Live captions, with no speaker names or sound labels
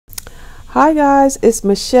Hi guys, it's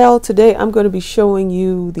Michelle. Today I'm going to be showing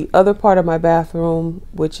you the other part of my bathroom,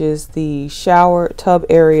 which is the shower tub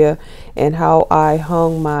area, and how I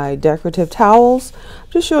hung my decorative towels.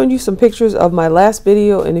 I'm just showing you some pictures of my last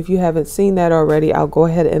video, and if you haven't seen that already, I'll go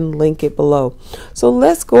ahead and link it below. So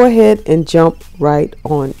let's go ahead and jump right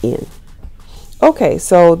on in. Okay,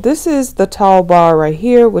 so this is the towel bar right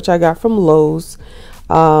here, which I got from Lowe's,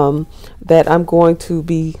 that I'm going to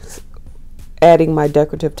be adding my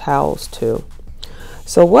decorative towels to.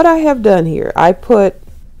 So what I have done here, I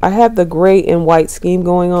have the gray and white scheme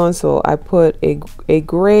going on, so I put a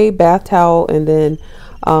gray bath towel and then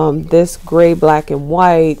this gray, black and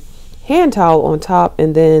white hand towel on top,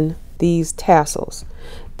 and then these tassels.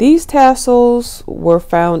 These tassels were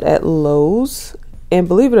found at Lowe's, and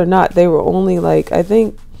believe it or not, they were only like, I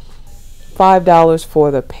think, $5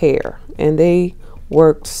 for the pair, and they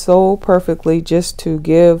worked so perfectly just to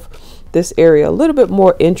give this area a little bit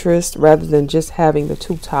more interest rather than just having the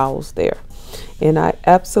two towels there. And I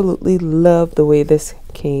absolutely love the way this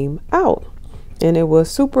came out, and it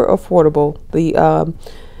was super affordable.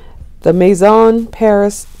 The Maison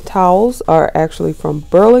Paris towels are actually from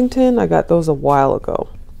Burlington. I got those a while ago.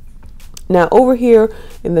 Now over here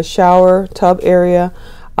in the shower tub area,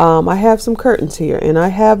 I have some curtains here, and I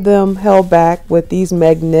have them held back with these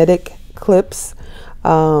magnetic clips.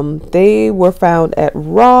 They were found at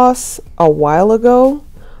Ross a while ago,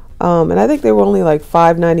 and I think they were only like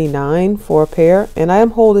 $5.99 for a pair, and I am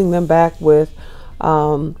holding them back with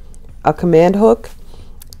a command hook,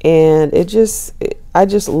 and I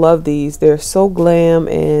just love these. They're so glam,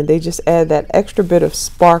 and they just add that extra bit of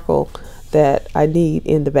sparkle that I need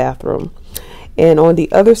in the bathroom. And on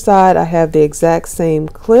the other side, I have the exact same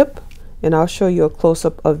clip, and I'll show you a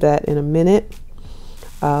close-up of that in a minute.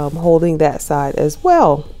 Holding that side as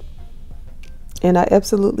well, and I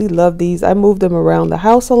absolutely love these. I moved them around the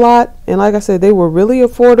house a lot, and like I said, they were really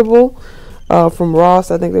affordable from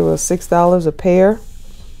Ross. I think they were $6 a pair.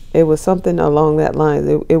 It was something along that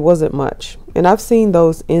line. It wasn't much, and I've seen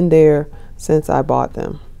those in there since I bought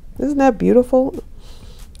them. Isn't that beautiful?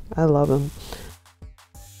 I love them.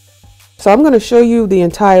 So I'm going to show you the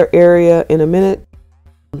entire area in a minute,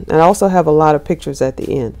 and I also have a lot of pictures at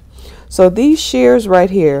the end. So these shears right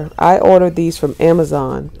here, I ordered these from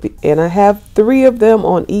Amazon, and I have 3 of them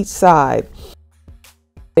on each side.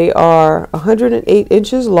 They are 108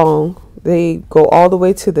 inches long. They go all the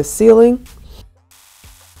way to the ceiling.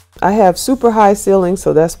 I have super high ceilings,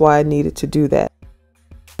 so that's why I needed to do that.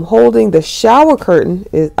 I'm holding the shower curtain.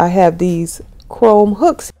 I have these chrome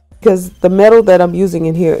hooks because the metal that I'm using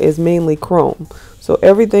in here is mainly chrome. So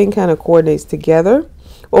everything kind of coordinates together.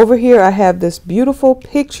 Over here, I have this beautiful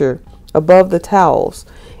picture above the towels,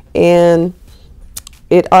 and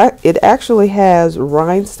it actually has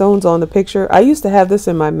rhinestones on the picture. I used to have this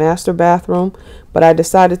in my master bathroom, but I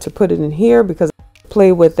decided to put it in here because I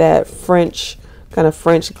play with that French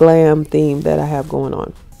glam theme that I have going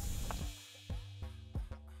on.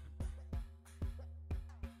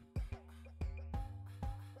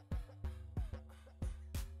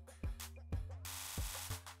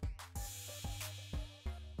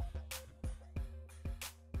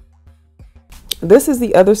 This is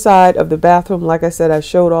the other side of the bathroom. Like I said, I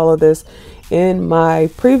showed all of this in my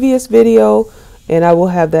previous video, and I will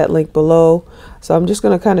have that link below. So I'm just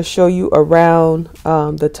going to kind of show you around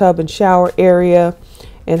the tub and shower area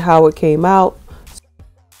and how it came out.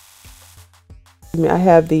 I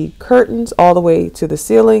have the curtains all the way to the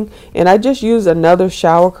ceiling, and I just used another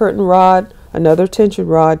shower curtain rod, another tension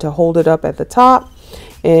rod to hold it up at the top.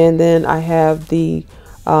 And then I have the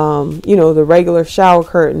you know, the regular shower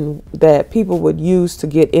curtain that people would use to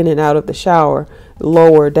get in and out of the shower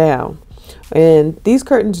lower down. And these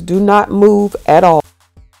curtains do not move at all.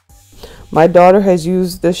 My daughter has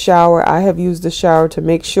used the shower. I have used the shower to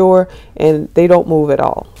make sure, and they don't move at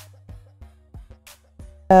all.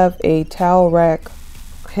 I have a towel rack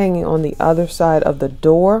hanging on the other side of the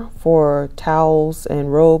door for towels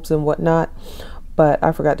and robes and whatnot, but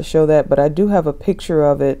I forgot to show that, but I do have a picture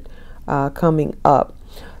of it coming up.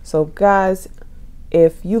 So guys,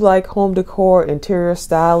 if you like home decor, interior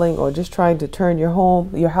styling, or just trying to turn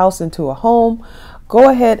your house into a home, go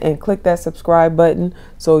ahead and click that subscribe button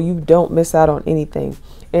so you don't miss out on anything.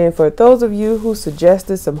 And for those of you who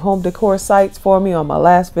suggested some home decor sites for me on my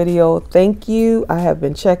last video, thank you. I have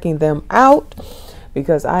been checking them out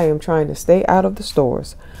because I am trying to stay out of the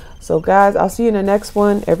stores. So guys, I'll see you in the next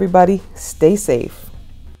one. Everybody stay safe.